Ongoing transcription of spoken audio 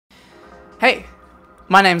Hey,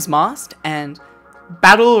 my name's Mast, and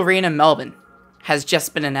Battle Arena Melbourne has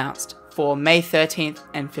just been announced for May 13th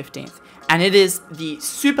and 15th, and it is the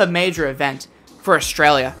super major event for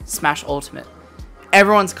Australia Smash Ultimate.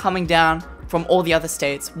 Everyone's coming down from all the other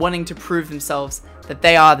states wanting to prove themselves that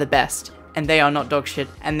they are the best, and they are not dog shit,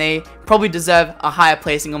 and they probably deserve a higher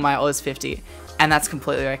placing on my Oz 50, and that's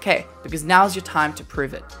completely okay, because now's your time to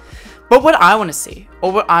prove it. But what I want to see,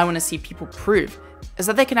 or what I want to see people prove, is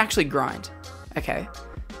that they can actually grind, okay?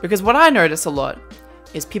 Because what I notice a lot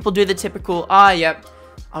is people do the typical, yep,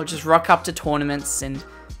 I'll just rock up to tournaments and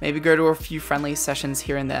maybe go to a few friendly sessions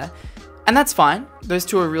here and there. And that's fine, those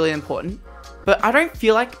two are really important, but I don't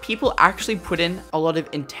feel like people actually put in a lot of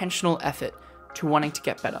intentional effort to wanting to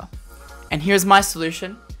get better. And here's my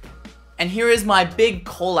solution, and here is my big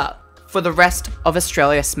call out for the rest of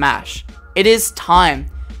Australia Smash. It is time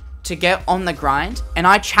to get on the grind, and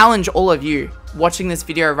I challenge all of you watching this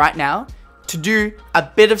video right now to do a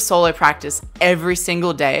bit of solo practice every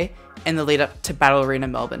single day in the lead up to Battle Arena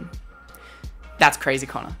Melbourne. That's crazy,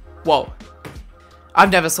 Connor. Whoa. I've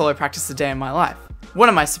never solo practiced a day in my life. What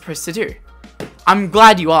am I supposed to do? I'm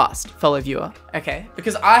glad you asked, fellow viewer, okay?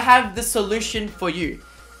 Because I have the solution for you,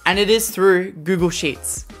 and it is through Google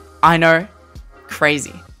Sheets. I know,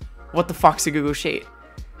 crazy. What the fuck's a Google Sheet?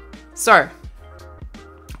 So,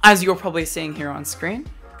 as you're probably seeing here on screen,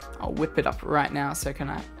 I'll whip it up right now so I can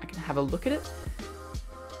have a look at it.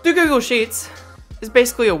 The Google Sheets is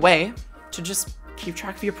basically a way to just keep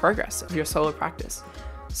track of your progress of your solo practice.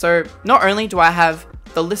 So not only do I have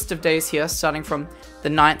the list of days here starting from the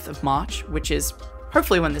 9th of March, which is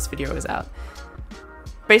hopefully when this video is out.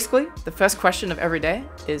 Basically, the first question of every day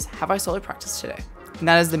is, have I solo practiced today? And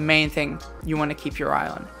that is the main thing you want to keep your eye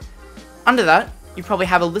on. Under that, you probably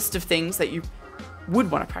have a list of things that you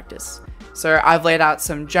would want to practice. So I've laid out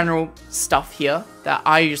some general stuff here that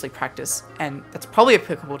I usually practice, and that's probably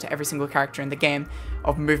applicable to every single character in the game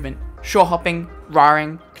of movement. Shore hopping,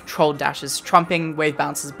 raring, controlled dashes, trumping, wave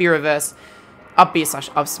bounces, B reverse, up B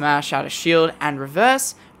 / up smash, out of shield, and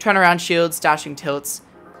reverse, turnaround shields, dashing tilts,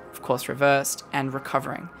 of course reversed, and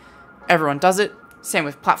recovering. Everyone does it, same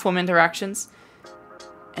with platform interactions,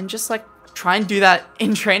 and just like try and do that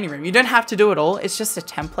in training room. You don't have to do it all, it's just a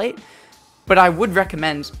template, but I would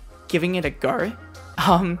recommend giving it a go.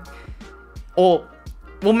 Well,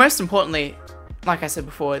 most importantly, like I said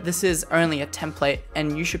before, this is only a template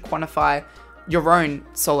and you should quantify your own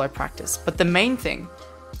solo practice. But the main thing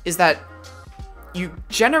is that you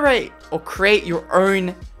generate or create your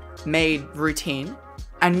own made routine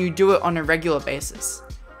and you do it on a regular basis.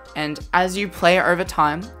 And as you play over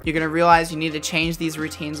time, you're going to realize you need to change these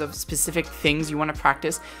routines of specific things you want to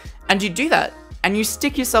practice. And you do that and you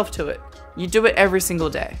stick yourself to it. You do it every single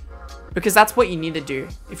day. Because that's what you need to do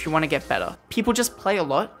if you want to get better. People just play a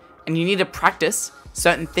lot, and you need to practice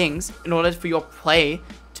certain things in order for your play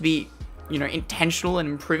to be, intentional and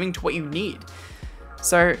improving to what you need.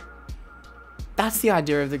 So that's the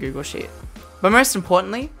idea of the Google Sheet. But most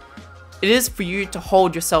importantly, it is for you to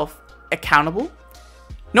hold yourself accountable,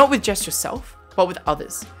 not with just yourself, but with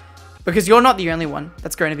others. Because you're not the only one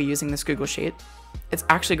that's going to be using this Google Sheet. It's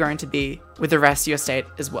actually going to be with the rest of your state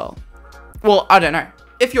as well. Well, I don't know.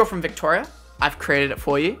 If you're from Victoria, I've created it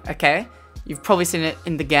for you, okay? You've probably seen it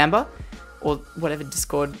in the Gamba, or whatever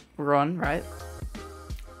Discord we're on, right?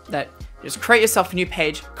 That you just create yourself a new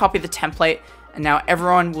page, copy the template, and now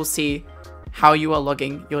everyone will see how you are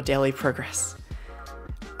logging your daily progress.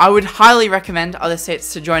 I would highly recommend other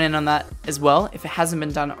states to join in on that as well. If it hasn't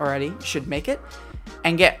been done already, you should make it.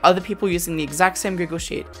 And get other people using the exact same Google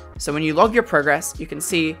Sheet. So when you log your progress, you can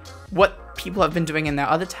see what people have been doing in their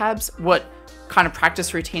other tabs, what kind of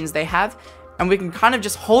practice routines they have, and we can kind of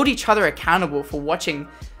just hold each other accountable for watching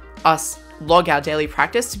us log our daily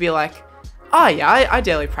practice to be like, oh yeah, I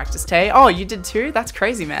daily practice today. Oh, you did too? That's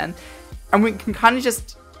crazy, man. And we can kind of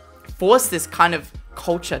just force this kind of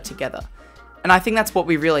culture together. And I think that's what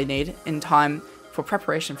we really need in time for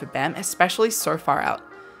preparation for BAM, especially so far out.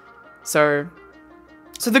 So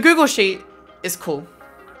the Google Sheet is cool,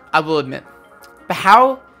 I will admit. But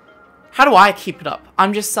how do I keep it up?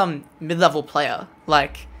 I'm just some mid-level player.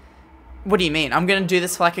 Like, what do you mean? I'm gonna do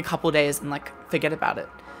this for like a couple days and like forget about it.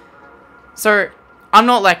 So I'm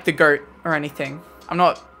not like the GOAT or anything. I'm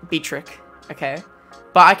not B-Trick, okay?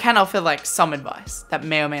 But I can offer like some advice that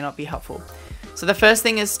may or may not be helpful. So the first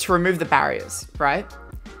thing is to remove the barriers, right?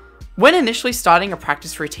 When initially starting a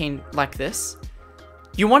practice routine like this,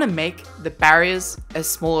 you want to make the barriers as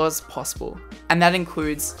small as possible. And that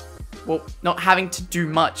includes, well, not having to do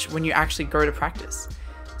much when you actually go to practice.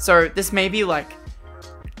 So this may be like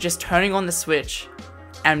just turning on the switch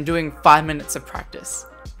and doing 5 minutes of practice.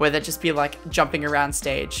 whether it just be like jumping around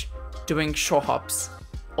stage, doing short hops,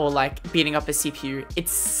 or like beating up a CPU.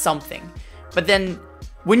 It's something. But then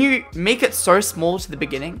when you make it so small to the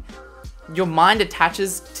beginning, your mind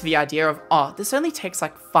attaches to the idea of, oh, this only takes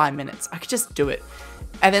like 5 minutes. I could just do it.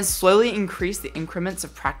 And then slowly increase the increments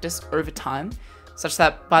of practice over time, such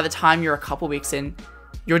that by the time you're a couple weeks in,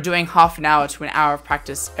 you're doing half an hour to an hour of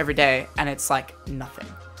practice every day, and it's like nothing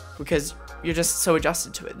because you're just so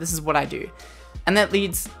adjusted to it. This is what I do. And that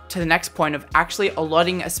leads to the next point of actually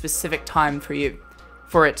allotting a specific time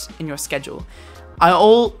for it in your schedule. I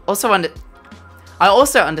also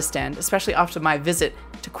understand, especially after my visit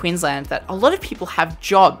to Queensland, that a lot of people have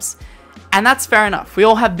jobs, and that's fair enough. We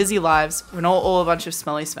all have busy lives. We're not all a bunch of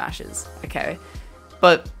smelly smashers, okay?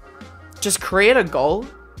 But just create a goal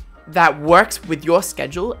that works with your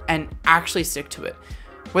schedule and actually stick to it.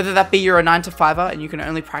 Whether that be you're a 9-to-5er and you can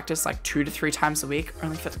only practice like 2 to 3 times a week,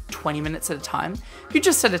 only for 20 minutes at a time. You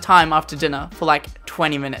just set a time after dinner for like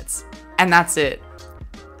 20 minutes, and that's it.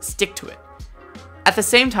 Stick to it. At the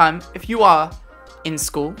same time, if you are in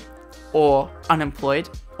school or unemployed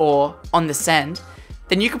or on the send,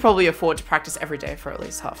 then you could probably afford to practice every day for at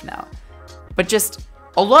least half an hour. But just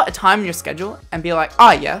allot a time in your schedule and be like,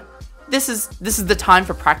 oh yeah, this is the time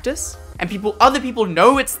for practice, and other people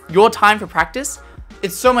know it's your time for practice.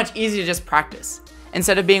 It's so much easier to just practice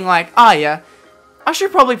instead of being like, oh yeah, I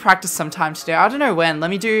should probably practice sometime today. I don't know when. Let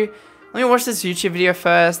me watch this YouTube video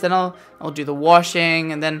first, then I'll do the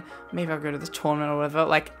washing, and then maybe I'll go to the tournament or whatever.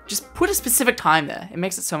 Like, just put a specific time there. It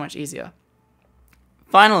makes it so much easier.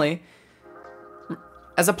 Finally,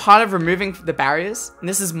 as a part of removing the barriers, and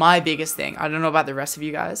this is my biggest thing, I don't know about the rest of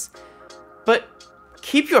you guys, but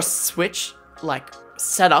keep your Switch like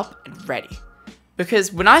set up and ready.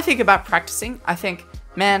 Because when I think about practicing, I think,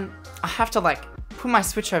 man, I have to like put my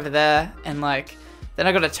Switch over there, and like then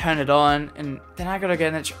I gotta turn it on, and then I gotta go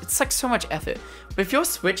in it. It's like so much effort. But if your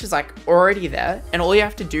Switch is like already there, and all you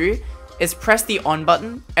have to do is press the on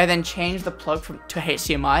button and then change the plug to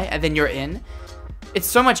HDMI, and then you're in, it's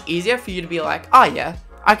so much easier for you to be like, oh yeah,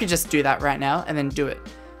 I could just do that right now and then do it.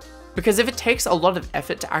 Because if it takes a lot of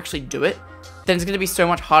effort to actually do it, then it's gonna be so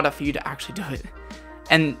much harder for you to actually do it.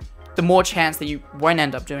 And the more chance that you won't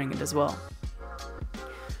end up doing it as well.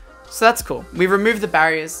 So that's cool. We removed the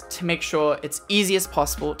barriers to make sure it's easy as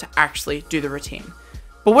possible to actually do the routine.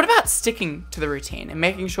 But what about sticking to the routine and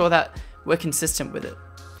making sure that we're consistent with it?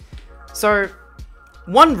 So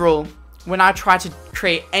one rule when I try to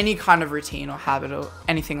create any kind of routine or habit or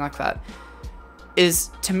anything like that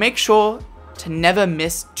is to make sure to never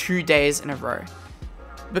miss 2 days in a row.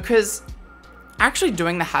 Because actually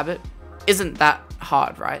doing the habit isn't that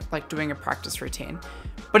hard, right? Like doing a practice routine.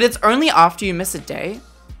 But it's only after you miss a day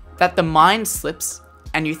that the mind slips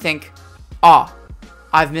and you think, oh,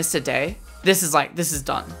 I've missed a day. This is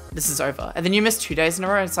done. This is over. And then you miss 2 days in a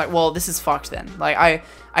row. And it's like, well, this is fucked then. Like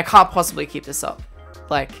I can't possibly keep this up.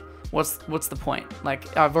 Like what's the point?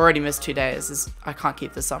 Like I've already missed 2 days. I can't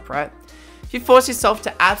keep this up, right? If you force yourself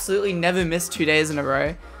to absolutely never miss 2 days in a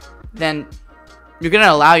row, then you're going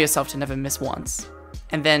to allow yourself to never miss once.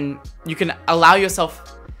 And then you can allow yourself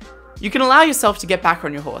to get back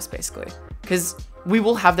on your horse, basically. Because we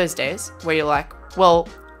will have those days where you're like, well,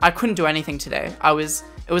 I couldn't do anything today. It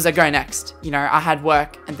was a go next. You know, I had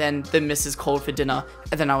work, and then the missus called for dinner,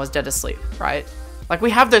 and then I was dead asleep, right? Like,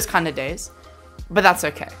 we have those kind of days, but that's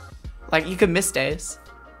okay. Like, you can miss days,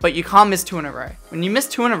 but you can't miss 2 in a row. When you miss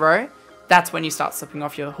 2 in a row, that's when you start slipping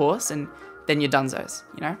off your horse, and then you're donezo's,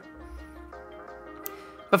 you know?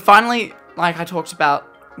 But finally, like I talked about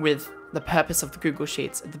with the purpose of the Google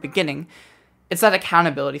Sheets at the beginning, it's that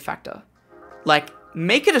accountability factor. Like,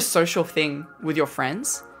 make it a social thing with your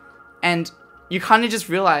friends, and you kind of just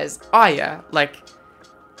realize, oh yeah, like,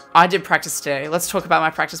 I did practice today. Let's talk about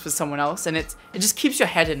my practice with someone else, and it just keeps your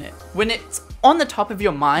head in it. When it's on the top of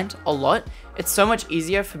your mind a lot, it's so much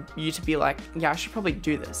easier for you to be like, yeah, I should probably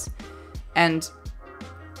do this. And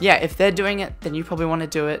yeah, if they're doing it, then you probably want to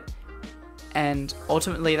do it. And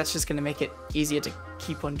ultimately, that's just going to make it easier to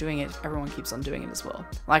keep on doing it if everyone keeps on doing it as well.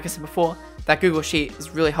 Like I said before, that Google Sheet is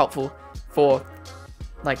really helpful for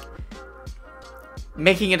like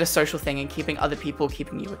making it a social thing and keeping other people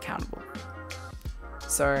keeping you accountable.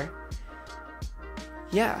 So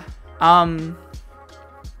yeah, I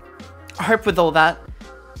hope with all that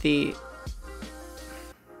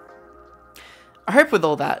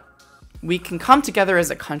we can come together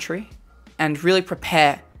as a country and really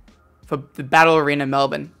prepare for the Battle Arena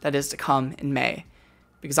Melbourne that is to come in May.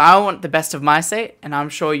 Because I want the best of my state, and I'm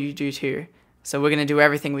sure you do too. So we're going to do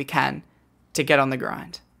everything we can to get on the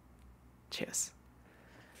grind. Cheers.